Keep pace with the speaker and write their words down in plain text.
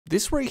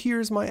This right here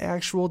is my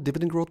actual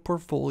dividend growth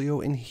portfolio,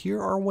 and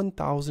here are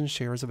 1,000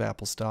 shares of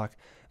Apple stock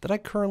that I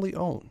currently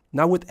own.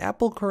 Now, with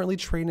Apple currently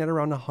trading at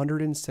around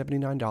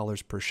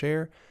 $179 per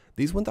share,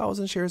 these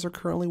 1,000 shares are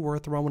currently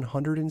worth around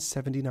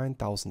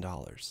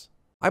 $179,000.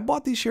 I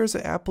bought these shares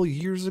of Apple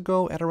years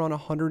ago at around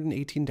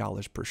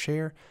 $118 per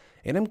share,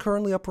 and I'm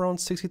currently up around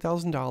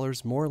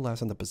 $60,000 more or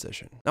less on the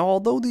position. Now,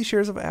 although these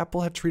shares of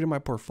Apple have treated my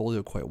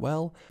portfolio quite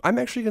well, I'm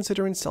actually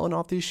considering selling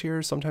off these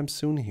shares sometime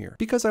soon here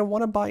because I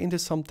want to buy into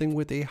something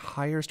with a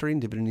higher starting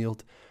dividend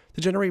yield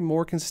to generate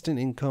more consistent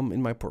income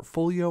in my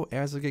portfolio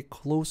as I get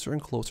closer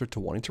and closer to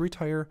wanting to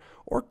retire,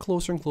 or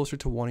closer and closer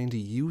to wanting to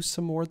use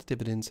some more of the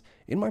dividends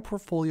in my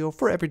portfolio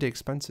for everyday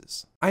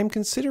expenses. I am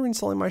considering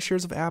selling my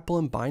shares of Apple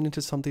and buying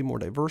into something more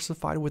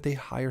diversified with a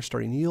higher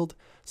starting yield,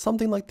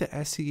 something like the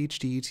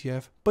schd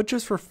ETF, but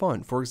just for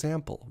fun. For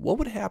example, what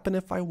would happen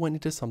if I went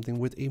into something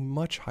with a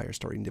much higher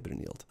starting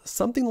dividend yield?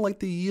 Something like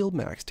the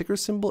YieldMax ticker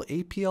symbol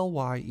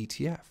APLY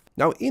ETF.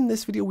 Now, in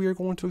this video, we are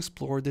going to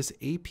explore this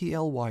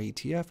APLY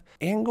ETF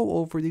and go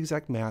over the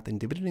exact math and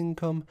dividend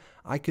income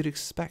I could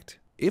expect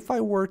if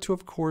I were to,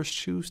 of course,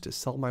 choose to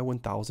sell my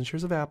 1,000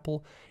 shares of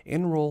Apple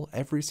and roll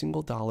every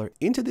single dollar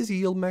into this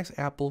YieldMax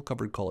Apple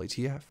covered call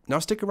ETF. Now,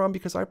 stick around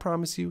because I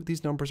promise you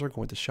these numbers are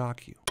going to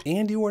shock you,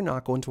 and you are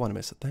not going to want to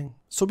miss a thing.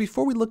 So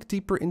before we look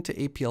deeper into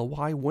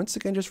APLY, once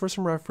again, just for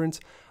some reference,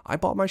 I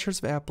bought my shares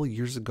of Apple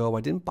years ago.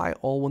 I didn't buy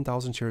all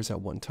 1,000 shares at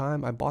one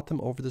time. I bought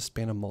them over the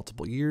span of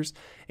multiple years.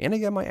 And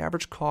again, my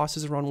average cost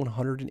is around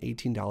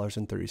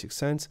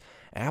 $118.36.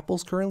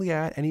 Apple's currently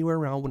at anywhere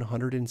around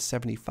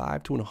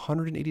 $175 to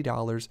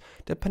 $180,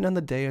 depending on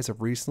the day. As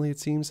of recently, it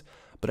seems.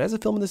 But as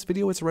of filming this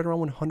video, it's right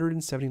around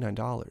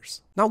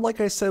 $179. Now, like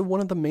I said,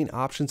 one of the main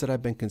options that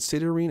I've been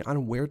considering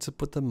on where to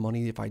put the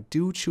money if I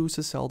do choose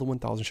to sell the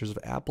 1,000 shares of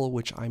Apple,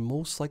 which I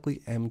most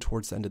likely am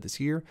towards the end of this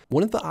year,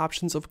 one of the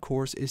options, of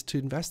course, is to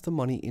invest the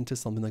money into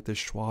something like the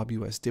Schwab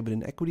US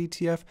Dividend Equity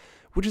ETF,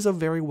 which is a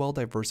very well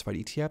diversified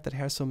ETF that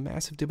has some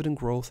massive dividend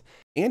growth.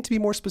 And to be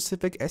more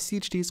specific,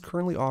 schd is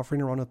currently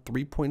offering around a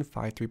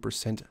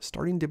 3.53%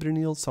 starting dividend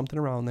yield, something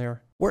around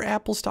there, where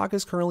Apple stock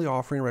is currently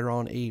offering right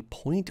around a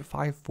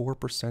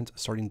 0.54%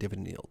 starting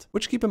dividend yield.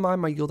 Which, keep in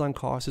mind, my yield on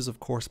cost is of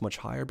course much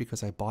higher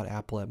because I bought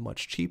Apple at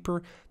much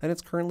cheaper than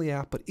it's currently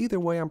at, but either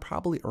way, I'm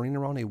probably earning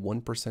around a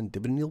 1%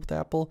 dividend yield with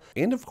Apple.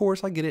 And of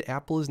course, I get it,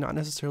 Apple is not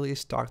necessarily a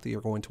stock that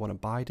you're going to want to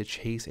buy to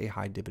chase a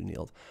high dividend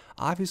yield.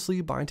 Obviously,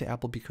 you buy into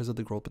Apple because of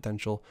the growth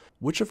potential,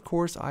 which of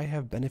course I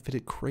have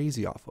benefited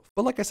crazy off of.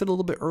 But like I said a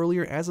little bit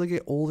earlier, as I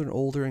get older and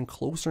older and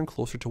closer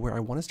to where I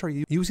want to start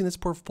using this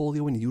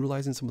portfolio and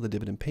utilizing some of the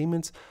dividend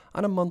payments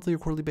on a monthly or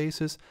quarterly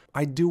basis,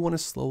 I do want to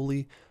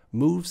slowly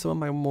move some of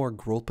my more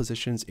growth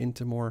positions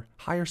into more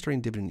higher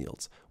starting dividend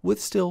yields,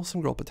 with still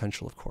some growth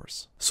potential, of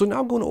course. So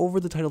now going over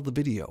the title of the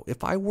video,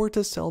 if I were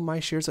to sell my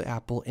shares of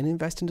Apple and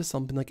invest into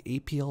something like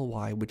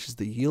APLY, which is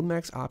the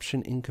YieldMax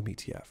Option Income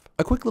ETF.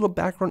 A quick little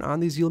background on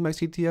these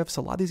YieldMax ETFs,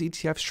 a lot of these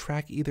ETFs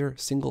track either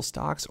single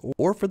stocks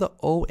or for the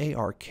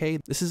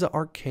OARK, this is an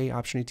RK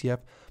option ETF,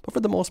 but for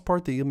the most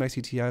part, the YieldMax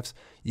ETFs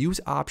use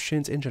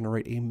options and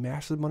generate a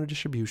massive amount of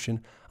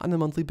distribution on a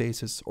monthly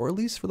basis, or at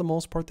least for the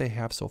most part they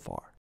have so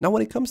far. Now,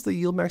 when it comes to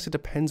the YieldMax, it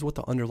depends what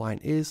the underlying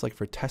is. Like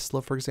for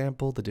Tesla, for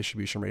example, the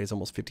distribution rate is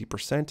almost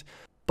 50%,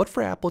 but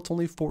for Apple, it's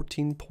only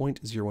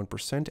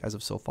 14.01% as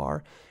of so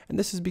far. And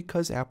this is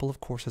because Apple,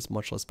 of course, has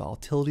much less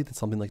volatility than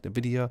something like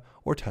Nvidia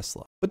or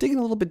Tesla. But digging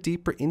a little bit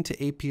deeper into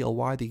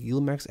APLY, the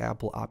YieldMax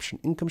Apple Option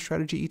Income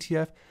Strategy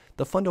ETF,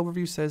 the fund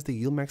overview says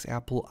the YieldMax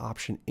Apple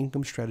Option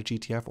Income Strategy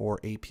ETF, or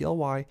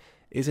APLY,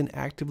 is an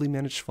actively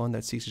managed fund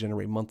that seeks to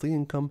generate monthly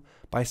income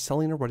by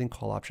selling or writing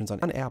call options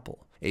on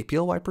Apple.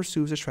 APLY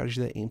pursues a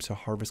strategy that aims to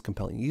harvest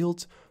compelling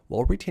yields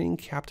while retaining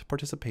capped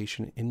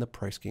participation in the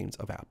price gains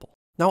of Apple.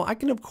 Now, I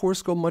can of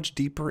course go much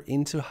deeper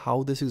into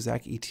how this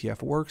exact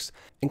ETF works,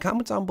 and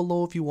comment down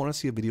below if you want to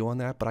see a video on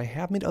that, but I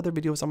have made other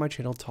videos on my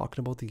channel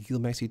talking about the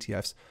YieldMax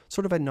ETFs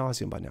sort of ad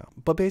nauseum by now.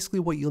 But basically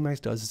what YieldMax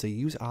does is they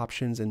use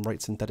options and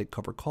write synthetic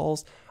cover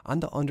calls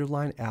on the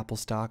underlying Apple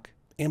stock.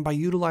 And by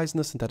utilizing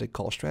the synthetic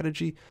call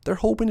strategy, they're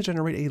hoping to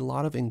generate a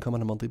lot of income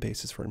on a monthly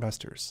basis for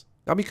investors.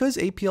 Now, because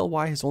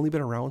APLY has only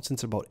been around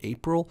since about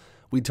April,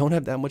 we don't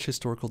have that much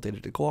historical data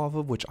to go off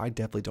of, which I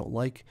definitely don't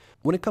like.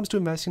 When it comes to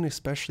investing,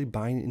 especially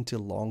buying into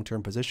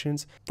long-term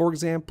positions, for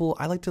example,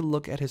 I like to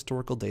look at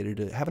historical data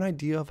to have an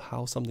idea of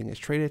how something is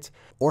traded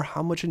or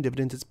how much in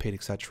dividends it's paid,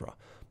 etc.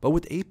 But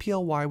with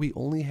APLY, we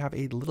only have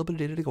a little bit of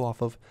data to go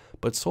off of,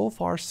 but so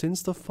far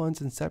since the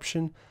fund's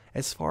inception,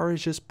 as far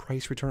as just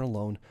price return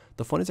alone,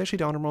 the fund is actually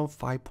down around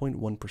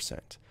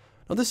 5.1%.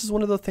 Now, this is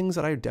one of the things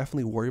that I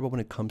definitely worry about when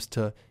it comes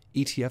to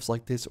ETFs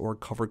like this or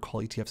covered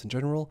call ETFs in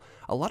general.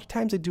 A lot of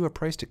times they do a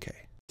price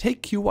decay.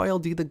 Take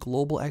qyld, the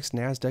Global X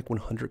Nasdaq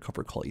 100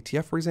 covered call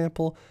ETF, for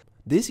example.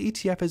 This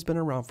ETF has been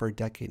around for a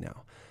decade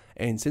now,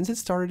 and since it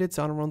started, it's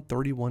down around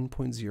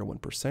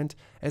 31.01%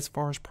 as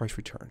far as price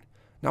return.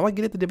 Now, I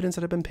get it, the dividends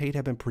that have been paid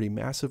have been pretty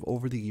massive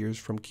over the years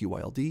from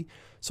qyld,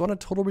 so on a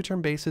total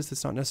return basis,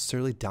 it's not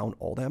necessarily down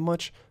all that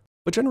much,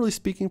 But generally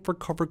speaking, for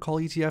covered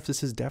call ETFs,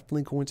 this is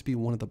definitely going to be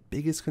one of the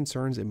biggest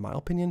concerns, in my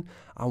opinion,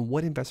 on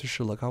what investors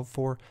should look out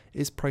for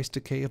is price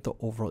decay of the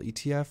overall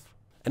ETF.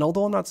 And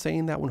although I'm not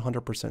saying that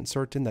 100%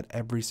 certain that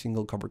every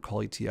single covered call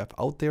ETF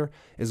out there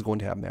is going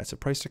to have massive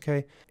price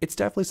decay, it's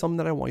definitely something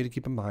that I want you to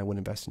keep in mind when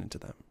investing into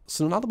them.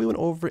 So now that we went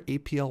over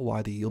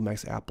APLY, the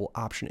YieldMax Apple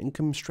Option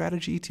Income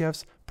Strategy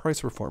ETF's price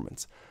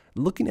performance,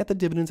 looking at the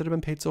dividends that have been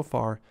paid so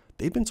far,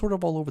 they've been sort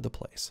of all over the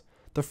place.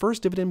 The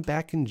first dividend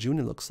back in June,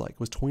 it looks like,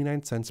 was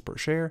 29 cents per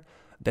share.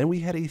 Then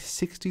we had a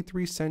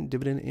 63-cent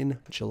dividend in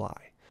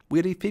July. We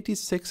had a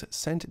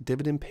 56-cent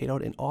dividend paid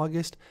out in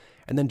August.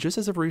 And then just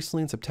as of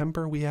recently in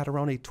September, we had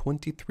around a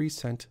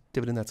 23-cent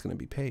dividend that's going to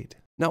be paid.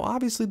 Now,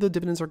 obviously, the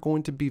dividends are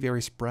going to be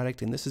very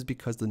sporadic, and this is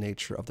because of the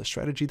nature of the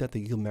strategy that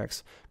the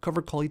YieldMax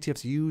covered call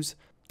ETFs use.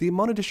 The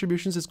amount of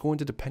distributions is going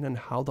to depend on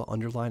how the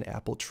underlying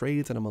Apple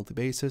trades on a monthly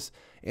basis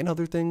and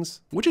other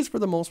things, which is for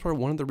the most part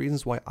one of the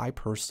reasons why I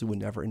personally would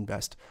never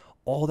invest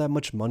all that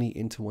much money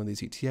into one of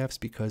these ETFs,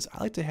 because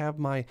I like to have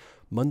my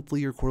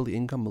monthly or quarterly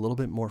income a little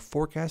bit more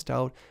forecast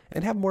out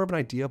and have more of an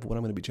idea of what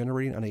I'm going to be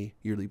generating on a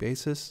yearly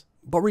basis.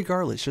 But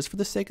regardless, just for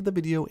the sake of the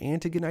video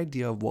and to get an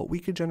idea of what we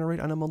could generate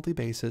on a monthly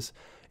basis,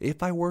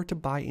 if I were to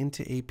buy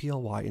into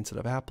APLY instead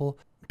of Apple,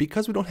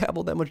 because we don't have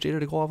all that much data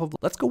to go off of,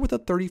 let's go with a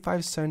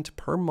 35-cent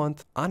per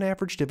month on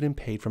average dividend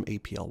paid from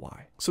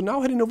APLY. So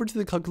now heading over to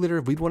the calculator,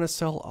 if we'd want to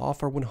sell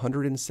off our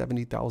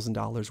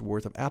 $170,000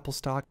 worth of Apple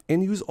stock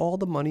and use all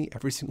the money,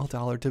 every single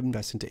dollar, to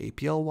invest into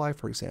APLY,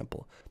 for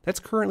example, that's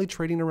currently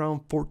trading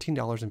around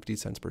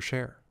 $14.50 per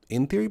share.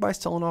 In theory, by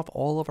selling off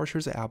all of our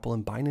shares of Apple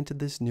and buying into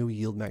this new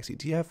YieldMax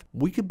ETF,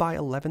 we could buy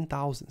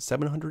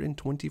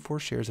 11,724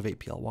 shares of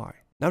APLY.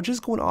 Now,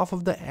 just going off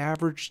of the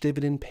average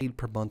dividend paid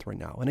per month right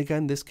now, and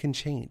again, this can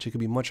change. It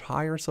could be much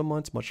higher some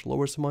months, much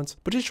lower some months,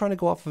 but just trying to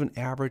go off of an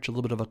average, a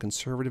little bit of a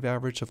conservative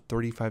average of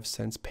 35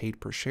 cents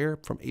paid per share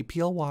from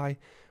APLY,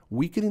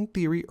 we could in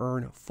theory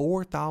earn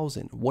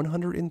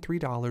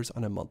 $4,103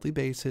 on a monthly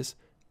basis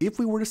if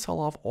we were to sell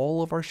off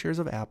all of our shares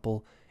of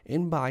Apple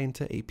and buy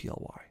into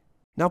APLY.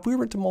 Now, if we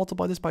were to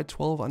multiply this by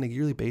 12 on a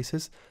yearly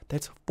basis,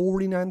 that's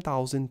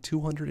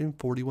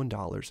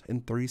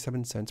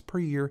 $49,241.37 per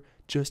year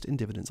just in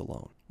dividends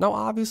alone. Now,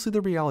 obviously,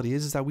 the reality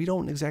is that we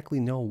don't exactly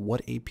know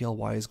what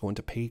APLY is going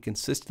to pay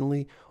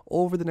consistently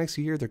over the next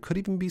year. There could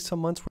even be some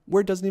months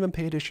where it doesn't even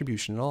pay a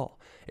distribution at all.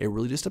 It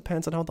really just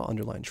depends on how the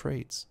underlying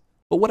trades.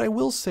 But what I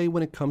will say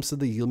when it comes to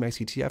the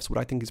YieldMax ETFs, what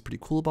I think is pretty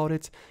cool about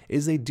it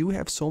is they do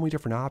have so many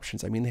different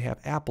options. I mean, they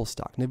have Apple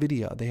stock,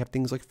 Nvidia, they have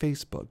things like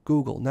Facebook,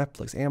 Google,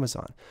 Netflix,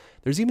 Amazon.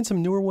 There's even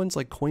some newer ones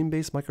like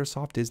Coinbase,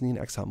 Microsoft, Disney, and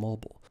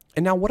ExxonMobil.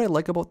 And now what I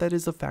like about that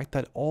is the fact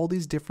that all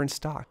these different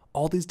stocks,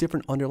 all these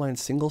different underlying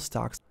single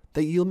stocks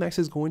that YieldMax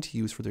is going to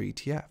use for their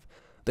ETF,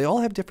 they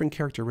all have different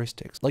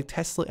characteristics, like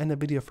Tesla and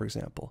Nvidia, for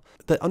example.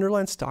 The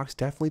underlying stocks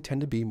definitely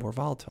tend to be more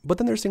volatile. But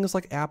then there's things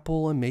like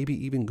Apple and maybe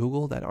even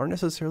Google that aren't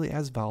necessarily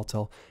as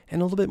volatile and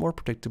a little bit more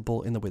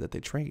predictable in the way that they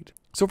trade.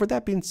 So for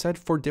that being said,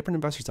 for different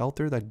investors out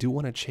there that do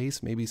want to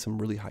chase maybe some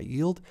really high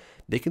yield,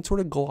 they can sort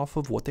of go off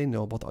of what they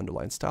know about the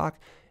underlying stock.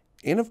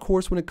 And of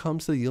course, when it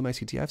comes to the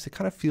YieldMax ETFs, it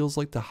kind of feels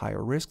like the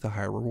higher risk, the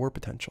higher reward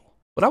potential.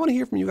 But I want to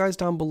hear from you guys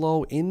down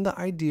below in the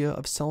idea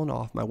of selling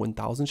off my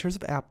 1,000 shares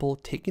of Apple,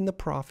 taking the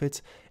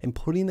profits, and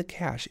putting the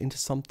cash into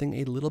something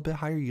a little bit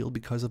higher yield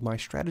because of my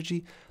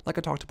strategy, like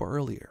I talked about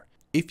earlier.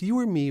 If you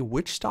were me,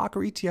 which stock or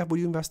ETF would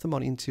you invest the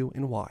money into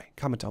and why?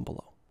 Comment down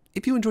below.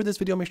 If you enjoyed this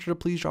video, make sure to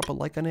please drop a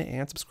like on it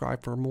and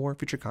subscribe for more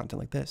future content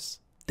like this.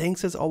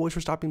 Thanks as always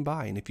for stopping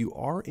by, and if you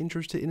are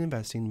interested in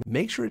investing,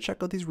 make sure to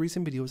check out these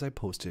recent videos I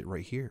posted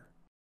right here.